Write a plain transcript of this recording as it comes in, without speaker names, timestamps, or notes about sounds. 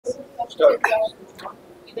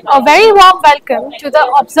A very warm welcome to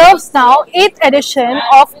the Observes Now 8th edition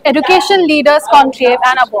of Education Leaders Conclave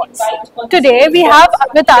and Awards. Today we have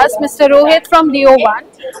with us Mr. Rohit from LEO1,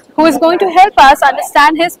 who is going to help us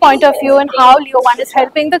understand his point of view and how LEO1 is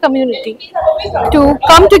helping the community to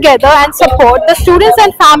come together and support the students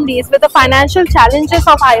and families with the financial challenges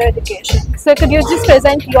of higher education. So could you just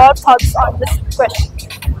present your thoughts on this question?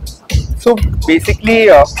 So basically,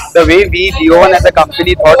 the way we LEO1 as a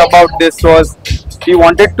company thought about this was we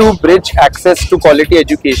wanted to bridge access to quality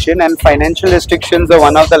education, and financial restrictions are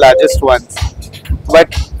one of the largest ones.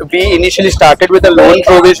 But we initially started with a loan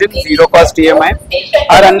provision, zero cost EMI.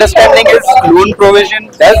 Our understanding is loan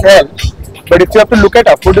provision does help, but if you have to look at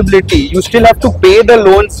affordability, you still have to pay the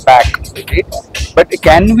loans back, right? But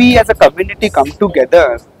can we as a community come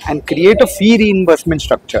together and create a fee reimbursement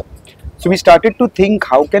structure? So we started to think,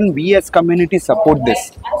 how can we as community support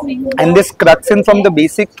this? And this crux in from the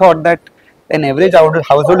basic thought that an average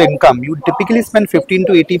household income, you typically spend 15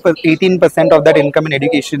 to 18% of that income in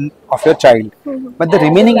education of your child. But the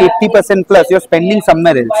remaining 80% plus, you're spending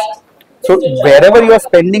somewhere else. So wherever you are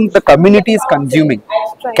spending, the community is consuming.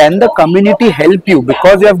 Can the community help you?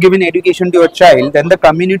 Because you have given education to your child, then the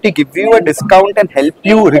community give you a discount and help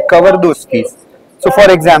you recover those fees. So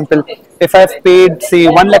for example, if I've paid say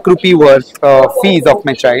 1 lakh rupee worth fees of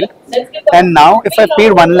my child, and now if I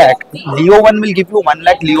paid 1 lakh, LEO1 will give you 1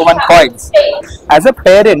 lakh LEO1 coins. As a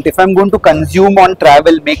parent, if I'm going to consume on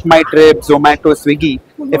travel, make my trip, Zomato, Swiggy,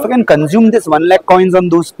 if I can consume this 1 lakh coins on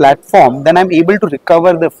those platforms, then I'm able to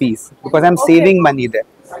recover the fees because I'm saving money there.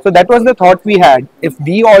 So that was the thought we had. If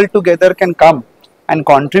we all together can come and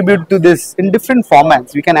contribute to this in different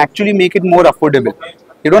formats, we can actually make it more affordable.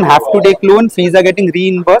 You don't have to take loan, fees are getting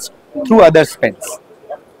reimbursed through other spends.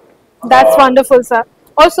 That's wonderful, sir.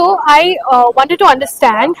 Also, I wanted to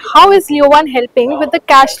understand how is LEO1 helping with the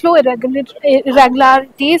cash flow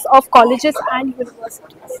irregularities of colleges and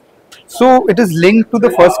universities? So it is linked to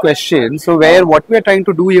the first question. So where what we are trying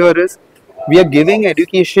to do here is we are giving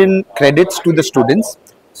education credits to the students.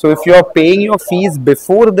 So if you are paying your fees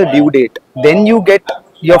before the due date, then you get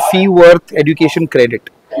your fee worth education credit.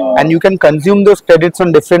 And you can consume those credits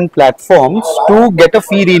on different platforms to get a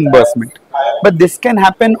fee reimbursement. But this can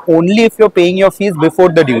happen only if you're paying your fees before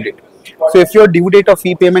the due date. So if your due date of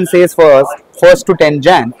fee payment says first to 10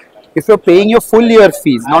 Jan, if you're paying your full year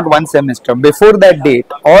fees, not one semester, before that date,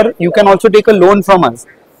 or you can also take a loan from us,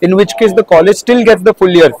 in which case the college still gets the full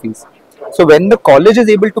year fees. So when the college is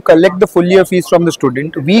able to collect the full year fees from the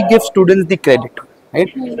student, we give students the credit. Right?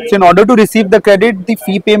 So in order to receive the credit, the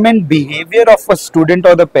fee payment behavior of a student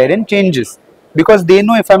or the parent changes because they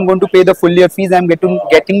know if I'm going to pay the full year fees, I'm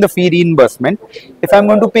getting the fee reimbursement. If I'm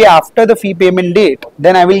going to pay after the fee payment date,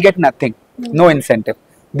 then I will get nothing, no incentive.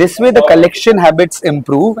 This way the collection habits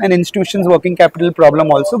improve and institutions' working capital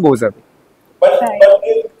problem also goes away.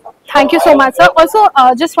 Right. Thank you so much, sir. Also,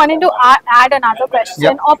 just wanted to add another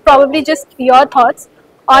question, or probably just your thoughts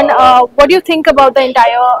on what do you think about the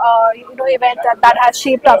entire event that has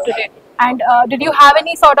shaped up today, and did you have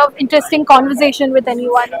any sort of interesting conversation with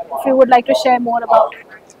anyone if you would like to share more about it?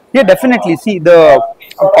 Yeah, definitely. See, the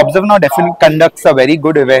Observe Now definitely conducts a very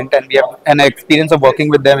good event, and we have an experience of working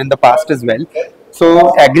with them in the past as well.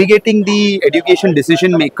 So aggregating the education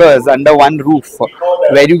decision makers under one roof,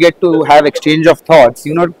 where you get to have exchange of thoughts,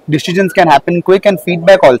 decisions can happen quick, and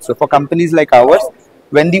feedback also for companies like ours.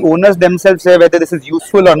 When the owners themselves say whether this is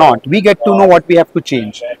useful or not, we get to know what we have to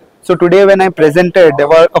change. So today when I presented, there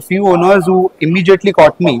were a few owners who immediately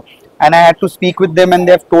caught me and I had to speak with them, and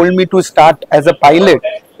they have told me to start as a pilot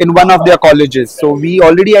in one of their colleges. So we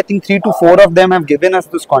already, I think 3 to 4 of them have given us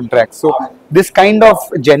this contract. So this kind of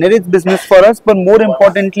generates business for us, but more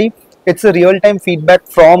importantly, it's a real-time feedback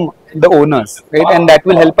from the owners, right? And that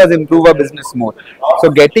will help us improve our business more. So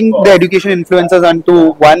getting the education influencers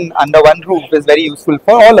under one roof is very useful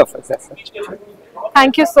for all of us as such.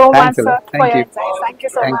 Thank you so much, sir, Thank for your you. insights. Thank you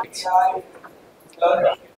so Thank much. you.